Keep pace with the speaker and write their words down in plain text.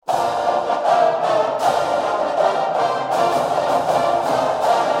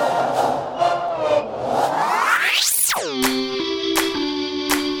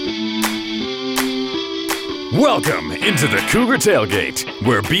into the Cougar Tailgate,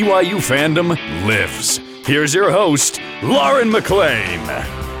 where BYU fandom lives. Here's your host, Lauren McLean.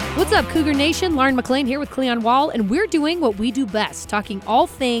 What's up, Cougar Nation? Lauren McLean here with Cleon Wall, and we're doing what we do best, talking all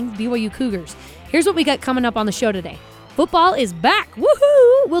things BYU Cougars. Here's what we got coming up on the show today. Football is back.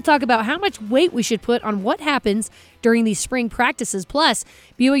 Woohoo! We'll talk about how much weight we should put on what happens during these spring practices. Plus,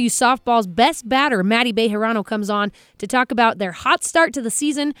 BYU softball's best batter, Maddie Bejarano, comes on to talk about their hot start to the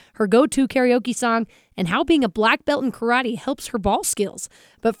season, her go-to karaoke song, and how being a black belt in karate helps her ball skills.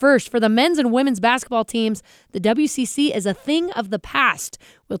 But first, for the men's and women's basketball teams, the WCC is a thing of the past.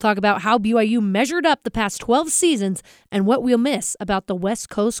 We'll talk about how BYU measured up the past 12 seasons and what we'll miss about the West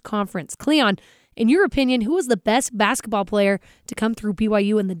Coast Conference. Cleon, in your opinion, who was the best basketball player to come through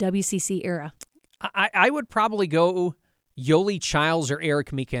BYU in the WCC era? I would probably go Yoli Childs or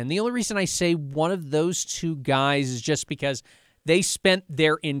Eric Mika. And the only reason I say one of those two guys is just because they spent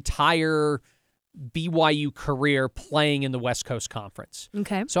their entire BYU career playing in the West Coast Conference.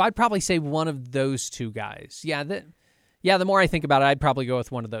 Okay. So I'd probably say one of those two guys. The more I think about it, I'd probably go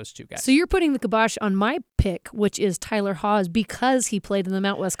with one of those two guys. So you're putting the kibosh on my pick, which is Tyler Haws, because he played in the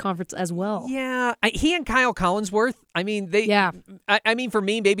Mount West Conference as well. Yeah, he and Kyle Collinsworth, I mean, for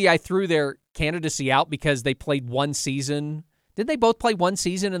me, maybe I threw their candidacy out because they played one season. Did they both play one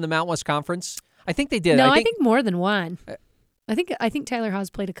season in the Mount West Conference? I think they did. No, I think more than one. I think Tyler Haws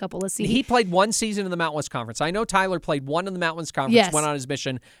played a couple. Let's see. He played one season in the Mountain West Conference. I know Tyler played one in the Mountain West Conference, yes. Went on his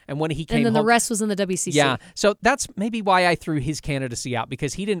mission, and when he came and then home, the rest was in the WCC. Yeah, so that's maybe why I threw his candidacy out,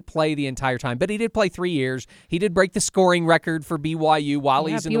 because he didn't play the entire time, but he did play 3 years. He did break the scoring record for BYU while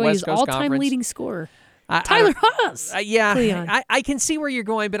he's in the West Coast Conference. all-time leading scorer. Tyler Haws. I can see where you're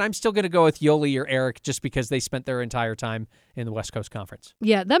going, but I'm still going to go with Yoli or Eric just because they spent their entire time in the West Coast Conference.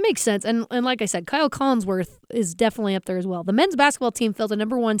 Yeah, that makes sense. And like I said, Kyle Collinsworth is definitely up there as well. The men's basketball team filled a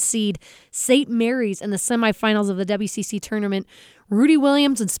number 1 seed, St. Mary's, in the semifinals of the WCC tournament. Rudy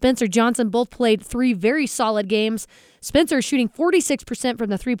Williams and Spencer Johnson both played 3 very solid games. Spencer is shooting 46% from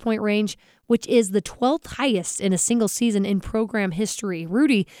the three-point range, which is the 12th highest in a single season in program history.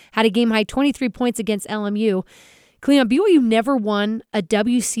 Rudy had a game-high 23 points against LMU. Cleon, BYU never won a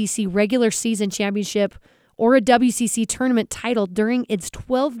WCC regular season championship or a WCC tournament title during its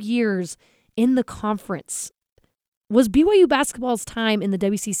 12 years in the conference. Was BYU basketball's time in the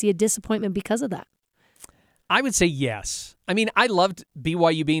WCC a disappointment because of that? I would say yes. I mean, I loved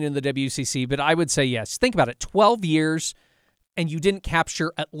BYU being in the WCC, but I would say yes. Think about it. 12 years, and you didn't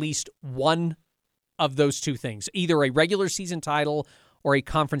capture at least one of those two things, either a regular season title or a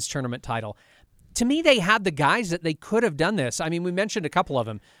conference tournament title. To me, they had the guys that they could have done this. I mean, we mentioned a couple of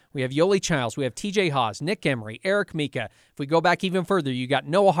them. We have Yoli Childs, we have TJ Haws, Nick Emery, Eric Mika. If we go back even further, you got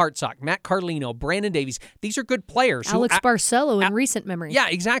Noah Hartsock, Matt Carlino, Brandon Davies. These are good players. Alex Barcelo in recent memory. Yeah,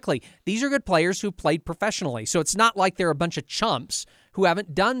 exactly. These are good players who played professionally. So it's not like they're a bunch of chumps who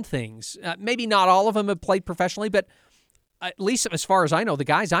haven't done things. Maybe not all of them have played professionally, but at least as far as I know, the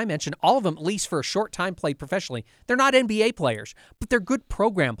guys I mentioned, all of them, at least for a short time, played professionally. They're not NBA players, but they're good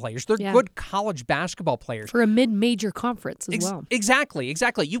program players. They're good college basketball players. For a mid-major conference as well. Exactly.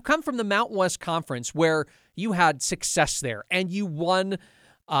 You come from the Mountain West Conference where you had success there and you won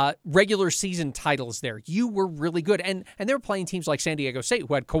regular season titles there. You were really good. And they were playing teams like San Diego State,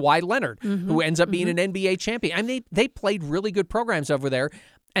 who had Kawhi Leonard, who ends up being an NBA champion. I mean, they played really good programs over there.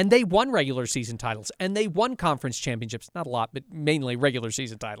 And they won regular season titles, and they won conference championships. Not a lot, but mainly regular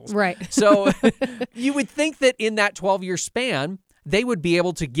season titles. Right. So you would think that in that 12-year span, they would be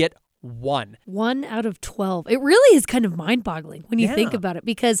able to get one. 1 out of 12. It really is kind of mind-boggling when you think about it,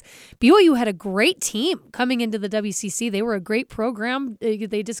 because BYU had a great team coming into the WCC. They were a great program.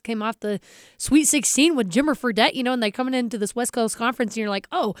 They just came off the Sweet 16 with Jimmer Fredette, and they're coming into this West Coast Conference, and you're like,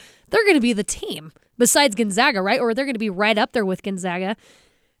 oh, they're going to be the team besides Gonzaga, right? Or they're going to be right up there with Gonzaga.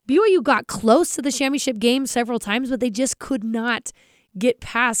 BYU got close to the championship game several times, but they just could not get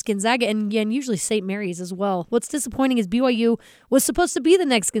past Gonzaga and usually St. Mary's as well. What's disappointing is BYU was supposed to be the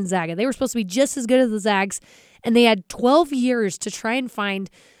next Gonzaga. They were supposed to be just as good as the Zags, and they had 12 years to try and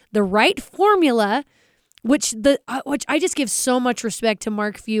find the right formula, which I just give so much respect to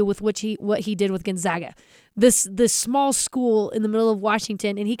Mark Few with what he did with Gonzaga. This small school in the middle of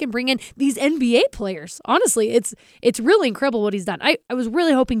Washington, and he can bring in these NBA players. Honestly, it's really incredible what he's done. I was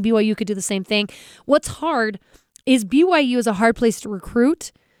really hoping BYU could do the same thing. What's hard is BYU is a hard place to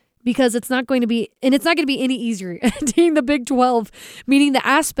recruit because it's not going to be any easier during the Big 12, meaning the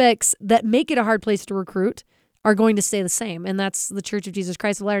aspects that make it a hard place to recruit are going to stay the same, and that's the Church of Jesus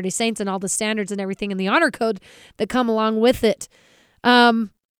Christ of Latter-day Saints and all the standards and everything and the honor code that come along with it.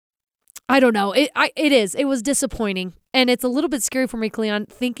 I don't know. It is. It was disappointing. And it's a little bit scary for me, Cleon,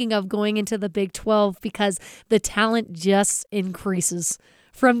 thinking of going into the Big 12 because the talent just increases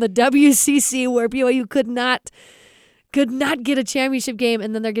from the WCC where BYU could not get a championship game,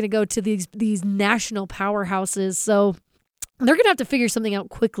 and then they're going to go to these national powerhouses. So they're going to have to figure something out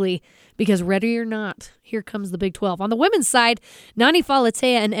quickly because ready or not, here comes the Big 12. On the women's side, Nani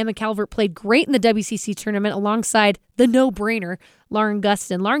Falatea and Emma Calvert played great in the WCC tournament alongside the no-brainer, Lauren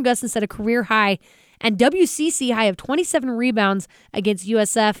Gustin. Lauren Gustin set a career high and WCC high of 27 rebounds against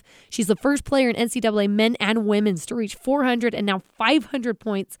USF. She's the first player in NCAA men and women's to reach 400 and now 500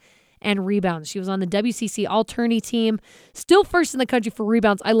 points and rebounds. She was on the WCC All-Tourney team, still first in the country for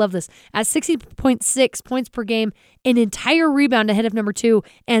rebounds. I love this. At 60.6 points per game, an entire rebound ahead of number 2,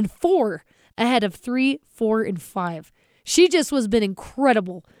 and 4 ahead of 3, 4, and 5. She just has been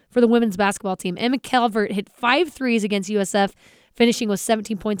incredible for the women's basketball team. Emma Calvert hit 5 threes against USF, finishing with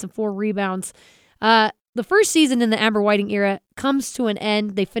 17 points and 4 rebounds. The first season in the Amber Whiting era comes to an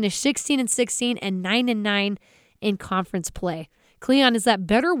end. They finished 16-16 and 9-9 in conference play. Cleon, is that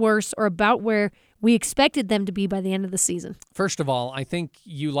better, worse, or about where we expected them to be by the end of the season? First of all, I think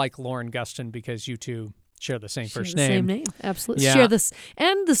you like Lauren Gustin because you two share the same first name. name. Same name, absolutely. Yeah. Share this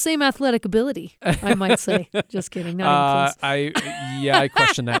and the same athletic ability, I might say. Just kidding. Not even close. I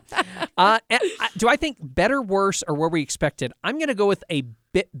question that. Do I think better, worse, or where we expected? I'm going to go with a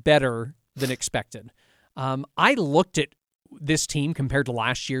bit better than expected. I looked at this team compared to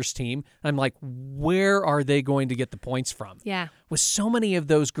last year's team. I'm like, where are they going to get the points from? Yeah. With so many of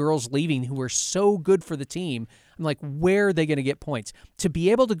those girls leaving who were so good for the team, I'm like, where are they going to get points? To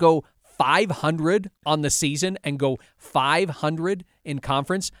be able to go 500 on the season and go 500 in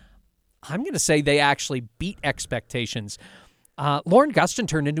conference, I'm going to say they actually beat expectations. Lauren Gustin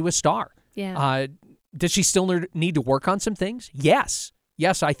turned into a star. Yeah. Does she still need to work on some things? Yes.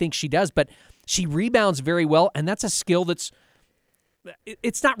 Yes, I think she does, but she rebounds very well, and that's a skill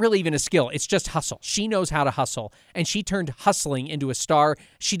it's not really even a skill. It's just hustle. She knows how to hustle, and she turned hustling into a star.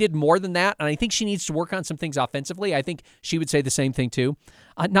 She did more than that, and I think she needs to work on some things offensively. I think she would say the same thing, too.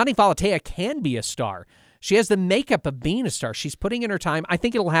 Nani Falatea can be a star. She has the makeup of being a star. She's putting in her time. I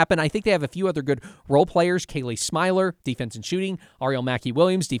think it'll happen. I think they have a few other good role players. Kaylee Smiler, defense and shooting. Ariel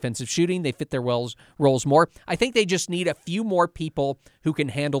Mackey-Williams, defensive shooting. They fit their roles more. I think they just need a few more people who can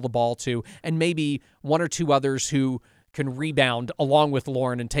handle the ball, too, and maybe one or two others who can rebound along with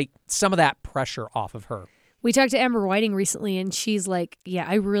Lauren and take some of that pressure off of her. We talked to Amber Whiting recently, and she's like, yeah,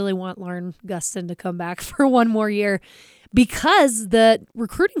 I really want Lauren Gustin to come back for one more year because the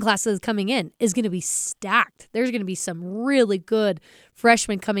recruiting class that's coming in is going to be stacked. There's going to be some really good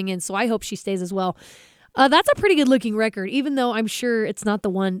freshmen coming in, so I hope she stays as well. That's a pretty good-looking record, even though I'm sure it's not the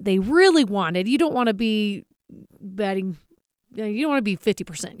one they really wanted. You don't want to be betting... You don't want to be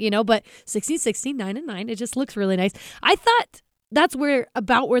 50%, but 16-16, 9-9, it just looks really nice. I thought that's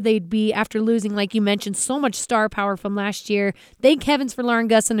about where they'd be after losing, like you mentioned, so much star power from last year. Thank heavens for Lauren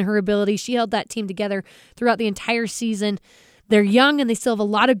Gustin and her ability. She held that team together throughout the entire season. They're young and they still have a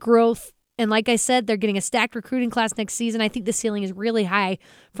lot of growth. And like I said, they're getting a stacked recruiting class next season. I think the ceiling is really high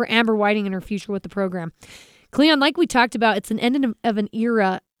for Amber Whiting and her future with the program. Cleon, like we talked about, it's an end of an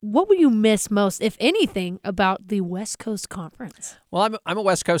era. What will you miss most, if anything, about the West Coast Conference? Well, I'm a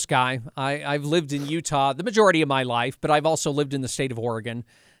West Coast guy. I've lived in Utah the majority of my life, but I've also lived in the state of Oregon.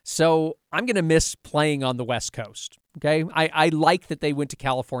 So I'm going to miss playing on the West Coast. Okay, I like that they went to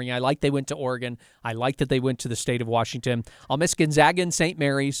California. I like they went to Oregon. I like that they went to the state of Washington. I'll miss Gonzaga and St.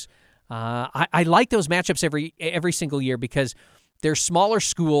 Mary's. I like those matchups every single year because they're smaller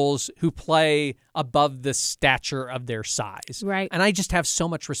schools who play above the stature of their size. Right. And I just have so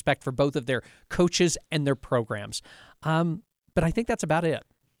much respect for both of their coaches and their programs. But I think that's about it.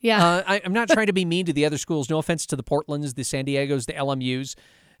 Yeah. I'm not trying to be mean to the other schools. No offense to the Portlands, the San Diegos, the LMUs.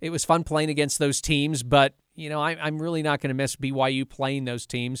 It was fun playing against those teams, but I'm really not going to miss BYU playing those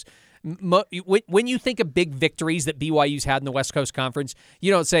teams. When you think of big victories that BYU's had in the West Coast Conference,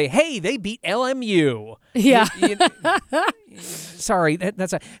 you don't say, hey, they beat LMU. Yeah. Sorry,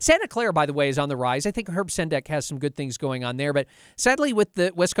 that's Santa Clara, by the way, is on the rise. I think Herb Sendek has some good things going on there. But sadly, with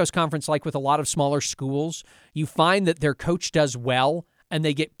the West Coast Conference, like with a lot of smaller schools, you find that their coach does well and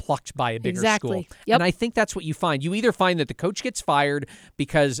they get plucked by a bigger school. Yep. And I think that's what you find. You either find that the coach gets fired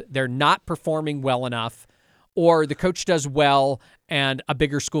because they're not performing well enough, or the coach does well and a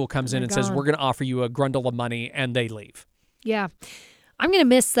bigger school comes in and says, we're going to offer you a grundle of money, and they leave. Yeah. I'm going to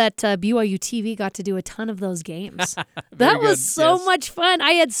miss that BYU TV got to do a ton of those games. That was so much fun.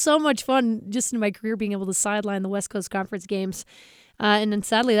 I had so much fun just in my career being able to sideline the West Coast Conference games. And then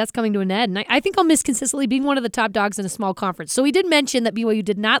sadly, that's coming to an end. And I think I'll miss consistently being one of the top dogs in a small conference. So we did mention that BYU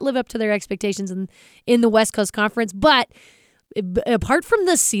did not live up to their expectations in the West Coast Conference. But apart from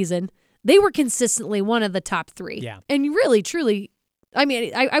this season, they were consistently one of the top 3. Yeah. And really, truly, I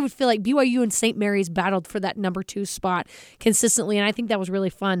mean, I would feel like BYU and St. Mary's battled for that number 2 spot consistently. And I think that was really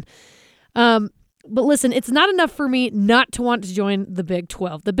fun. But listen, it's not enough for me not to want to join the Big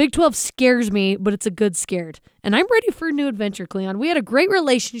 12. The Big 12 scares me, but it's a good scared. And I'm ready for a new adventure, Cleon. We had a great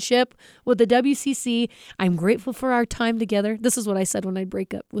relationship with the WCC. I'm grateful for our time together. This is what I said when I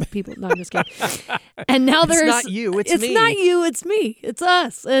break up with people. No, I'm just kidding. And now there's... It's not you, it's me. It's not you, it's me. It's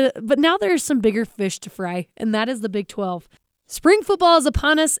us. But now there's some bigger fish to fry, and that is the Big 12. Spring football is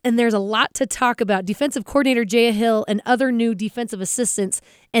upon us, and there's a lot to talk about. Defensive coordinator Jaya Hill and other new defensive assistants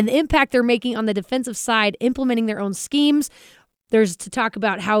and the impact they're making on the defensive side, implementing their own schemes. There's to talk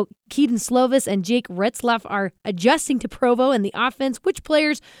about how Keaton Slovis and Jake Retzlaff are adjusting to Provo and the offense, which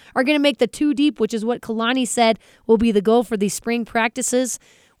players are going to make the 2 deep, which is what Kalani said will be the goal for these spring practices.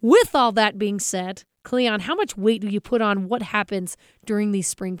 With all that being said, Cleon, how much weight do you put on what happens during these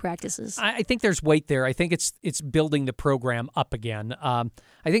spring practices? I think there's weight there. I think it's building the program up again. I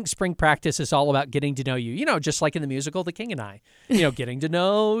think spring practice is all about getting to know you. You know, just like in the musical The King and I. You know, getting to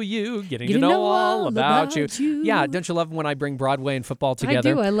know you, getting to know all about you. Yeah, don't you love when I bring Broadway and football together?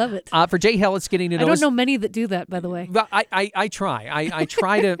 I do. I love it. For Jay Hill, it's getting to know. I don't know many that do that, by the way. But I try. I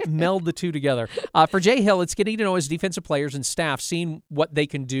try to meld the two together. For Jay Hill, it's getting to know his defensive players and staff, seeing what they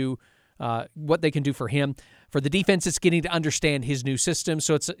can do. What they can do for him. For the defense, it's getting to understand his new system.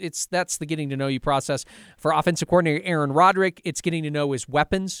 So that's the getting to know you process. For offensive coordinator Aaron Roderick, it's getting to know his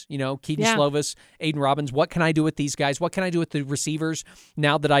weapons. You know, Keaton Slovis, Aiden Robbins. What can I do with these guys? What can I do with the receivers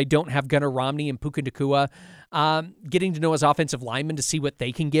now that I don't have Gunnar Romney and Puka Nacua? Getting to know his offensive linemen to see what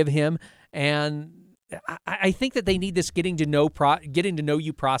they can give him. And I think that they need this getting to know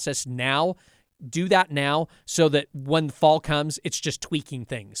you process now. Do that now so that when fall comes, it's just tweaking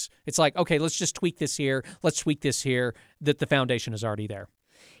things. It's like, okay, let's just tweak this here. Let's tweak this here, that the foundation is already there.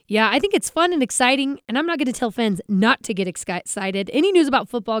 Yeah, I think it's fun and exciting, and I'm not going to tell fans not to get excited. Any news about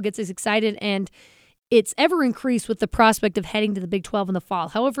football gets us excited, and it's ever increased with the prospect of heading to the Big 12 in the fall.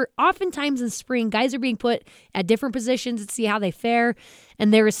 However, oftentimes in spring, guys are being put at different positions to see how they fare,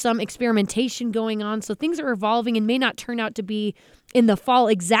 and there is some experimentation going on, so things are evolving and may not turn out to be in the fall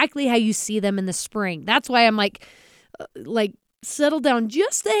exactly how you see them in the spring. That's why I'm like settle down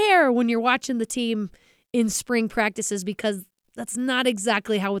just a hair when you're watching the team in spring practices, because that's not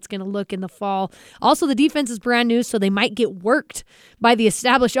exactly how it's going to look in the fall. Also, the defense is brand new, so they might get worked by the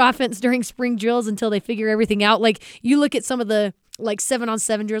established offense during spring drills until they figure everything out. Like, you look at some of the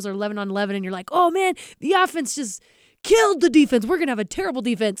 7-on-7 drills or 11-on-11, and you're like, oh man, the offense just killed the defense. We're going to have a terrible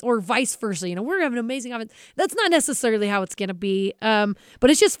defense, or vice versa. You know, we're going to have an amazing offense. That's not necessarily how it's going to be. But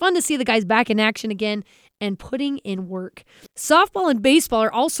it's just fun to see the guys back in action again and putting in work. Softball and baseball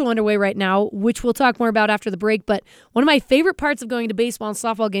are also underway right now, which we'll talk more about after the break. But one of my favorite parts of going to baseball and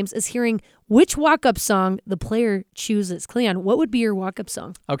softball games is hearing which walk-up song the player chooses. Cleon, what would be your walk-up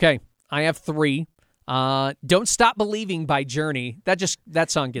song? Okay, I have 3. Don't Stop Believing by Journey. That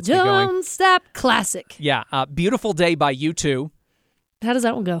song gets me going. Don't Stop, classic. Yeah. Beautiful Day by U2. How does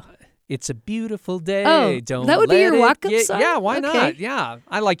that one go? It's a beautiful day. Oh, Don't that would be your walk-up song? Yeah, why Okay. not? Yeah,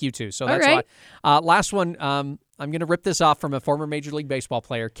 I like U2, so that's right. why. Last one, I'm going to rip this off from a former Major League Baseball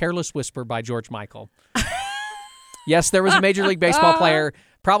player, Careless Whisper by George Michael. Yes, there was a Major League Baseball player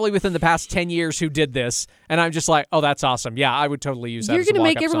probably within the past 10 years who did this, and I'm just like, oh, that's awesome. Yeah, I would totally use that You're as a going to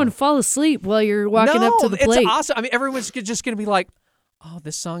make walk-up everyone song. fall asleep while you're walking up to the plate. It's awesome. I mean, everyone's just going to be like, oh,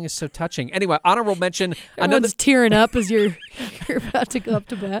 this song is so touching. Anyway, honorable mention. Everyone's tearing up as you're about to go up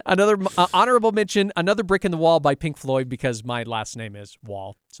to bat. Another honorable mention, Another Brick in the Wall by Pink Floyd, because my last name is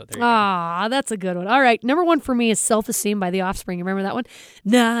Wall. So there you go. Ah, that's a good one. All right, number 1 for me is Self-Esteem by The Offspring. Remember that one?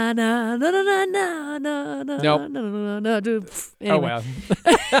 Na na na na na na na na Nope. na na na. Anyway. Oh, well.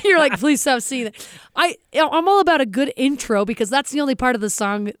 You're like, please stop singing that. I'm all about a good intro, because that's the only part of the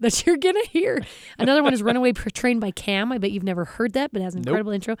song that you're going to hear. Another one is Runaway Train by Cam. I bet you've never heard that, but it has an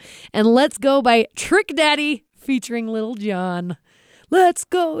incredible intro. And Let's Go by Trick Daddy featuring Lil Jon. Let's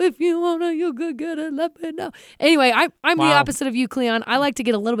go if you want to, you could get it, let me know. Anyway, I'm the opposite of you, Cleon. I like to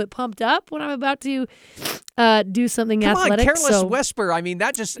get a little bit pumped up when I'm about to do something athletic. Come on, Careless Whisper. I mean,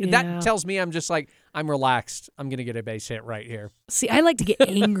 that tells me I'm relaxed. I'm going to get a base hit right here. See, I like to get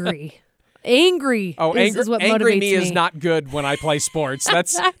angry. Angry is what angry motivates me is not good when I play sports.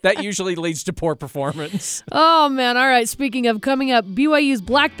 That usually leads to poor performance. Oh, man. All right. Speaking of, coming up, BYU's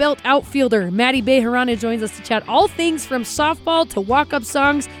black belt outfielder, Maddie Bejarano, joins us to chat all things from softball to walk-up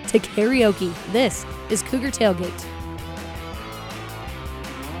songs to karaoke. This is Cougar Tailgate.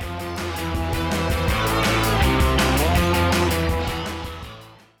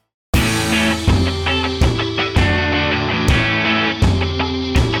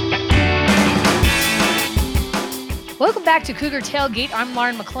 back to Cougar Tailgate. I'm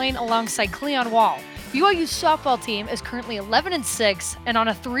Lauren McLean alongside Cleon Wall. BYU's softball team is currently 11-6 and on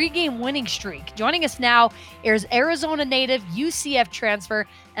a 3-game winning streak. Joining us now is Arizona native, UCF transfer,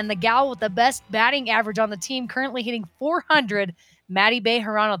 and the gal with the best batting average on the team, currently hitting .400, Maddie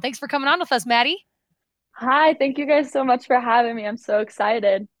Bejarano. Thanks for coming on with us, Maddie. Hi, thank you guys so much for having me. I'm so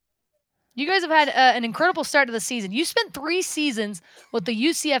excited. You guys have had an incredible start to the season. You spent 3 seasons with the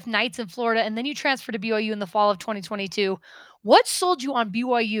UCF Knights in Florida, and then you transferred to BYU in the fall of 2022. What sold you on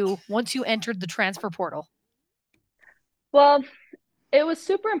BYU once you entered the transfer portal? Well, it was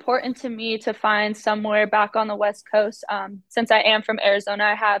super important to me to find somewhere back on the West Coast. Since I am from Arizona,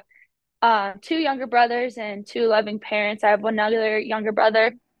 I have 2 younger brothers and 2 loving parents. I have one other younger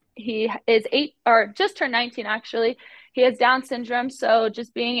brother. He is 8 or just turned 19, actually. He has Down syndrome, so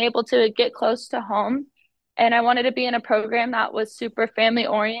just being able to get close to home. And I wanted to be in a program that was super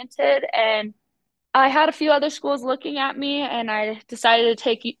family-oriented. And I had a few other schools looking at me, and I decided to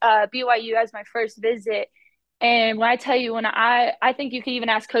take BYU as my first visit. And when I tell you, when I think you can even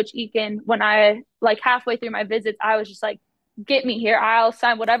ask Coach Eakin, when I, like, halfway through my visits, I was just like, get me here. I'll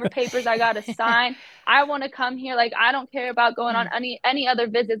sign whatever papers I got to sign. I want to come here. Like, I don't care about going on any other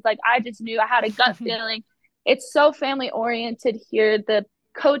visits. Like, I just knew I had a gut feeling. It's so family-oriented here. The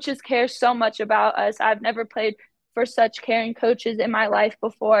coaches care so much about us. I've never played for such caring coaches in my life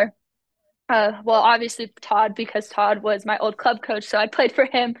before. Well, obviously Todd, because Todd was my old club coach, so I played for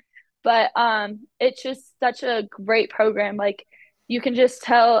him. But it's just such a great program. Like, you can just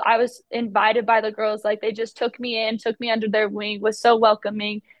tell I was invited by the girls. Like, they just took me in, took me under their wing, was so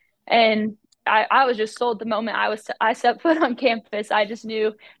welcoming. And I was just sold the moment I set foot on campus. I just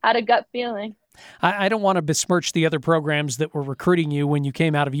knew, had a gut feeling. I don't want to besmirch the other programs that were recruiting you when you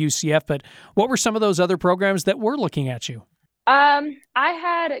came out of UCF, but what were some of those other programs that were looking at you? I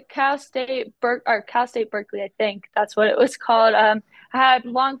had Cal State Berkeley, I think that's what it was called. I had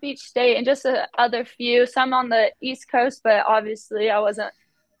Long Beach State and just other few, some on the East Coast, but obviously I wasn't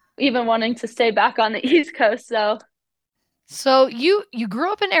even wanting to stay back on the East Coast. So you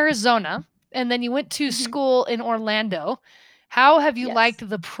grew up in Arizona, and then you went to school in Orlando. How have you liked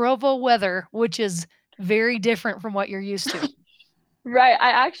the Provo weather, which is very different from what you're used to? Right.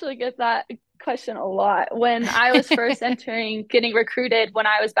 I actually get that question a lot. When I was first getting recruited, when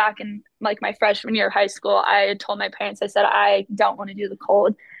I was back in like my freshman year of high school, I had told my parents, I said, I don't want to do the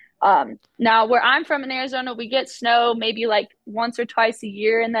cold. Now where I'm from in Arizona, we get snow maybe like once or twice a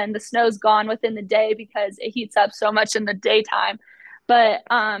year, and then the snow's gone within the day because it heats up so much in the daytime. But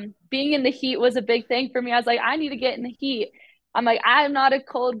being in the heat was a big thing for me. I was like, I need to get in the heat. I'm like, I'm not a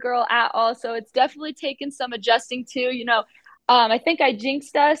cold girl at all. So it's definitely taken some adjusting to, I think I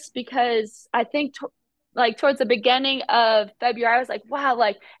jinxed us because I think towards the beginning of February, I was like, wow,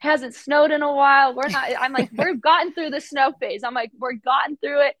 like it hasn't snowed in a while. We've gotten through the snow phase. I'm like, we're gotten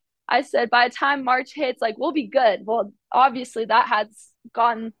through it. I said, by the time March hits, like we'll be good. Well, obviously that has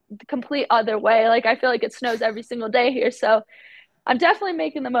gone the complete other way. Like I feel like it snows every single day here. So I'm definitely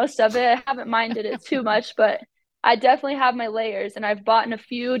making the most of it. I haven't minded it too much, but I definitely have my layers, and I've bought in a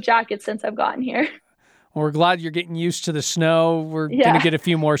few jackets since I've gotten here. Well, we're glad you're getting used to the snow. We're going to get a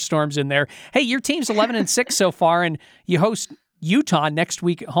few more storms in there. Hey, your team's 11-6 so far, and you host Utah next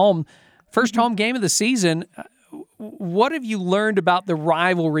week at home. First home game of the season. What have you learned about the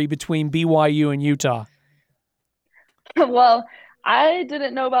rivalry between BYU and Utah? Well, I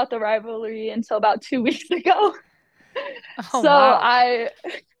didn't know about the rivalry until about 2 weeks ago. Wow.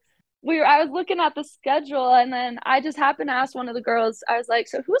 I was looking at the schedule, and then I just happened to ask one of the girls, I was like,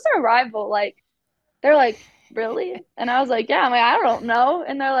 so who's our rival? Like, they're like, really? And I was like, yeah. I'm like, I don't know.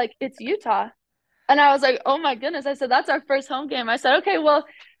 And they're like, it's Utah. And I was like, oh my goodness. I said, that's our first home game. I said, okay, well,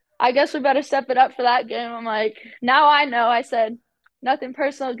 I guess we better step it up for that game. I'm like, now I know. I said, nothing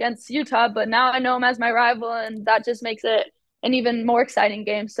personal against Utah, but now I know them as my rival, and that just makes it an even more exciting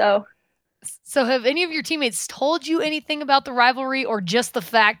game. So have any of your teammates told you anything about the rivalry, or just the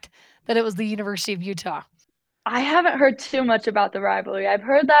fact that it was the University of Utah? I haven't heard too much about the rivalry. I've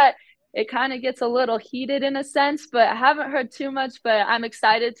heard that it kind of gets a little heated in a sense, but I haven't heard too much, but I'm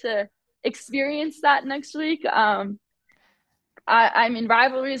excited to experience that next week. I mean,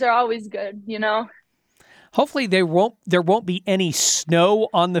 rivalries are always good, Hopefully there won't be any snow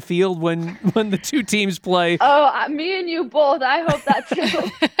on the field when the two teams play. Oh, me and you both. I hope that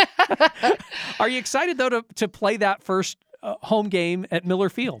too. Are you excited though to play that first home game at Miller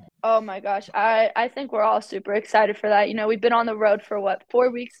Field? Oh my gosh. I think we're all super excited for that. We've been on the road for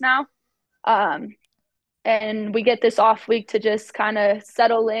 4 weeks now. And we get this off week to just kind of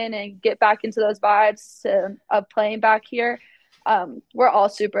settle in and get back into those vibes of playing back here. we're all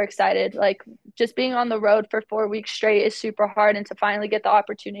super excited. Like just being on the road for 4 weeks straight is super hard, and to finally get the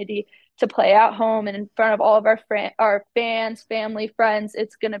opportunity to play at home and in front of all of our fans, family, friends,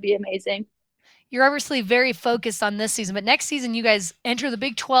 it's going to be amazing. You're obviously very focused on this season, but next season you guys enter the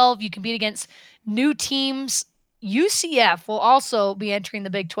Big 12. You compete against new teams. UCF will also be entering the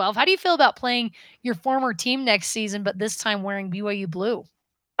Big 12. How do you feel about playing your former team next season, but this time wearing BYU blue?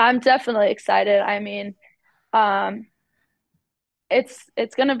 I'm definitely excited. I mean,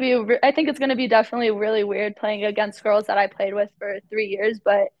 it's gonna be. I think it's gonna be definitely really weird playing against girls that I played with for 3 years,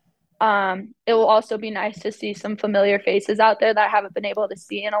 but it will also be nice to see some familiar faces out there that I haven't been able to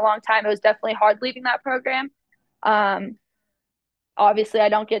see in a long time. It was definitely hard leaving that program. Obviously, I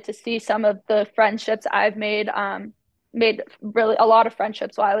don't get to see some of the friendships I've made really a lot of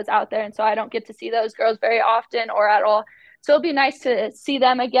friendships while I was out there, and so I don't get to see those girls very often or at all. So it'll be nice to see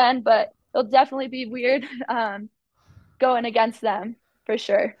them again, but it'll definitely be weird going against them for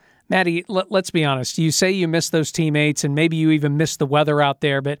sure. Maddie, let's be honest. You say you miss those teammates, and maybe you even miss the weather out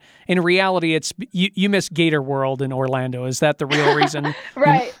there, but in reality, it's you miss Gator World in Orlando. Is that the real reason?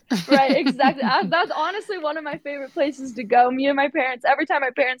 Right, exactly. That's honestly one of my favorite places to go. Me and my parents, every time my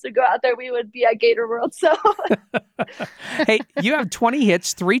parents would go out there, we would be at Gator World. So, hey, you have 20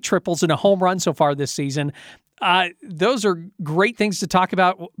 hits, 3 triples, and a home run so far this season. Those are great things to talk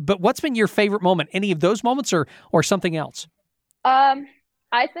about. But what's been your favorite moment? Any of those moments, or something else?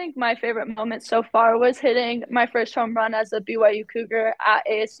 I think my favorite moment so far was hitting my first home run as a BYU Cougar at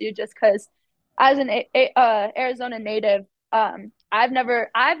ASU, just because as an Arizona native, I've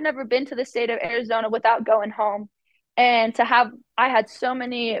never been to the state of Arizona without going home. And I had so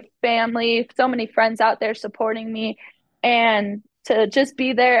many family, so many friends out there supporting me, and to just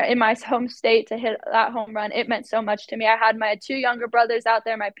be there in my home state to hit that home run, it meant so much to me. I had my 2 younger brothers out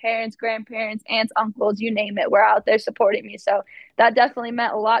there, my parents, grandparents, aunts, uncles, you name it, were out there supporting me. So that definitely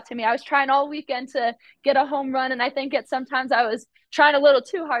meant a lot to me. I was trying all weekend to get a home run, and I think sometimes I was trying a little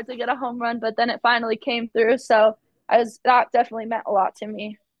too hard to get a home run, but then it finally came through. So that definitely meant a lot to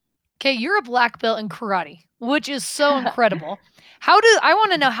me. Okay, you're a black belt in karate, which is so incredible. I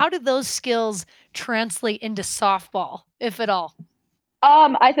want to know, how do those skills translate into softball, if at all?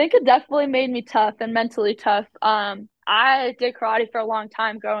 I think it definitely made me tough and mentally tough. I did karate for a long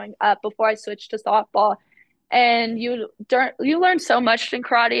time growing up before I switched to softball, and you learn so much in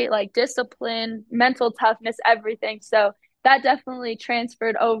karate, like discipline, mental toughness, everything. So that definitely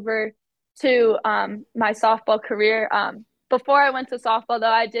transferred over to my softball career. Before I went to softball,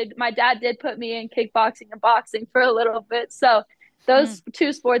 though, my dad did put me in kickboxing and boxing for a little bit. So those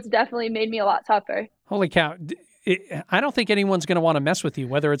 2 sports definitely made me a lot tougher. Holy cow. I don't think anyone's going to want to mess with you,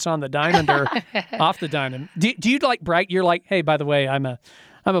 whether it's on the diamond or off the diamond. Do you like brag? You're like, hey, by the way, I'm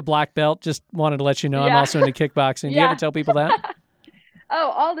a black belt. Just wanted to let you know I'm also into kickboxing. Do you ever tell people that? Oh,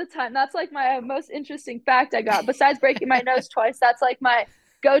 all the time. That's like my most interesting fact I got. Besides breaking my nose twice, that's like my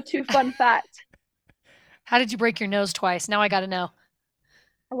go-to fun fact. How did you break your nose twice? Now I got to know.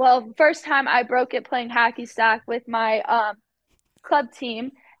 Well, first time I broke it playing hacky sack with my club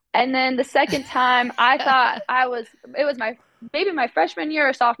team. And then the second time, I thought it was maybe my freshman year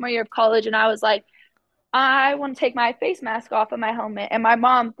or sophomore year of college. And I was like, I want to take my face mask off of my helmet. And my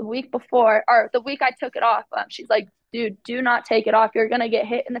mom, the week I took it off, she's like, dude, do not take it off. You're going to get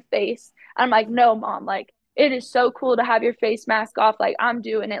hit in the face. And I'm like, no, Mom, like, it is so cool to have your face mask off. Like, I'm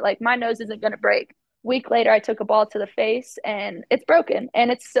doing it. Like, my nose isn't going to break. Week later, I took a ball to the face and it's broken,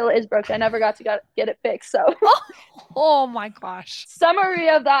 and it still is broken. I never got to get it fixed. So, oh my gosh. Summary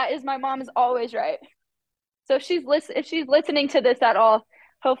of that is my mom is always right. So if she's listening to this at all,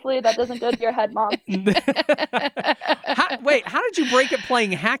 hopefully that doesn't go to your head, Mom. How did you break it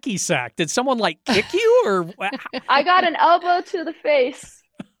playing hacky sack? Did someone kick you or? I got an elbow to the face.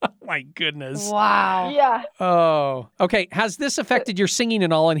 Oh, my goodness. Wow. Yeah. Oh, okay. Has this affected your singing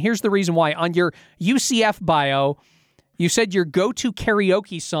at all? And here's the reason why. On your UCF bio, you said your go-to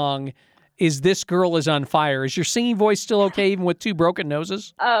karaoke song is This Girl Is on Fire. Is your singing voice still okay even with 2 broken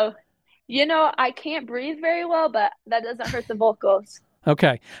noses? Oh, I can't breathe very well, but that doesn't hurt the vocals.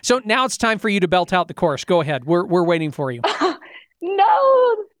 Okay. So now it's time for you to belt out the chorus. Go ahead. We're waiting for you.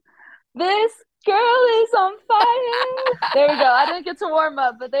 No, this girl is on fire. There we go. I didn't get to warm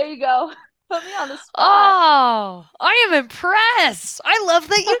up, but there you go. Put me on the spot. Oh, I am impressed. I love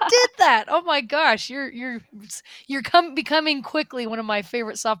that you did that. Oh my gosh, you're becoming quickly one of my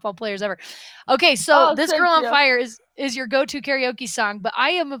favorite softball players ever. Okay, so This Girl on Fire is your go-to karaoke song, but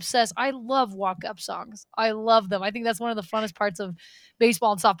I am obsessed. I love walk-up songs. I love them. I think that's one of the funnest parts of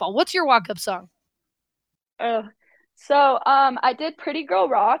baseball and softball. What's your walk-up song? So I did Pretty Girl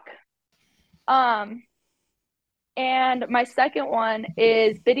Rock. And my second one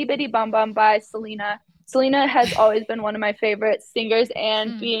is Bitty Bitty Bum Bum by Selena. Selena has always been one of my favorite singers,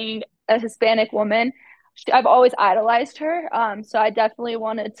 and being a Hispanic woman, I've always idolized her. So I definitely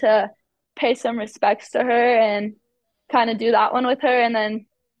wanted to pay some respects to her and kind of do that one with her. And then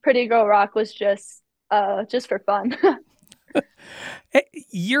Pretty Girl Rock was just for fun.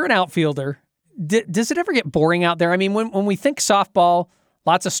 You're an outfielder. Does it ever get boring out there? I mean, when we think softball,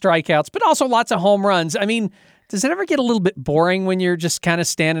 lots of strikeouts, but also lots of home runs. I mean, does it ever get a little bit boring when you're just kind of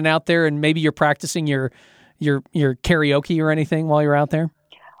standing out there and maybe you're practicing your karaoke or anything while you're out there?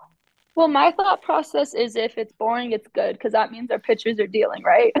 Well, my thought process is if it's boring, it's good, because that means our pitchers are dealing,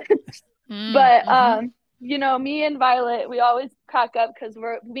 right? But, you know, me and Violet, we always crack up because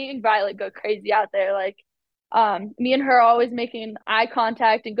me and Violet go crazy out there. Like, me and her are always making eye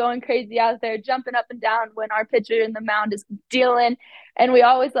contact and going crazy out there, jumping up and down when our pitcher in the mound is dealing. And we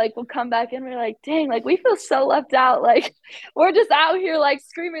always we'll come back and we're like, dang, we feel so left out. Like, we're just out here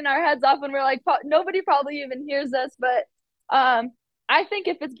screaming our heads off, and we're like, nobody probably even hears us. But I think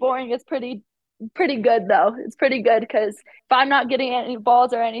if it's boring, it's pretty good though. It's pretty good, because if I'm not getting any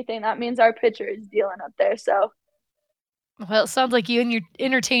balls or anything, that means our pitcher is dealing up there. So. Well, it sounds like you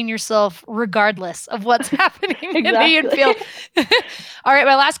entertain yourself regardless of what's happening in the infield. All right,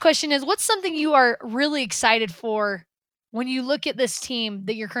 my last question is, what's something you are really excited for when you look at this team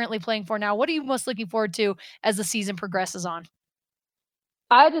that you're currently playing for now? What are you most looking forward to as the season progresses on?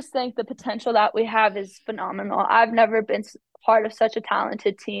 I just think the potential that we have is phenomenal. I've never been part of such a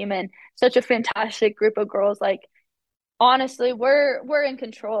talented team and such a fantastic group of girls. Honestly, we're in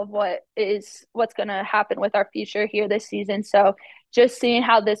control of what's going to happen with our future here this season. So just seeing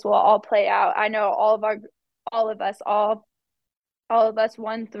how this will all play out. I know all of us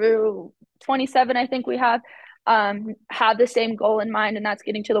 1 through 27, I think we have the same goal in mind, and that's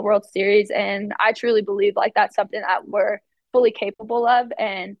getting to the World Series. And I truly believe that's something that we're fully capable of,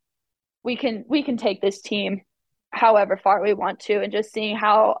 and we can take this team however far we want to. And just seeing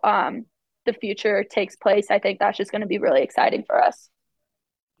how the future takes place, I think that's just going to be really exciting for us.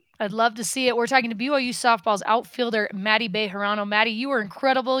 I'd love to see it. We're talking to BYU softball's outfielder, Maddie Bejarano. Maddie, you were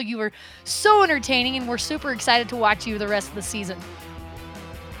incredible. You were so entertaining, and we're super excited to watch you the rest of the season.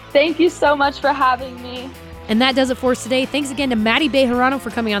 Thank you so much for having me. And that does it for us today. Thanks again to Maddie Bejarano for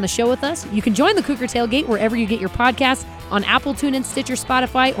coming on the show with us. You can join the Cougar Tailgate wherever you get your podcasts, on Apple, TuneIn, Stitcher,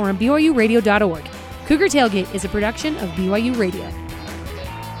 Spotify, or on BYURadio.org. Cougar Tailgate is a production of BYU Radio.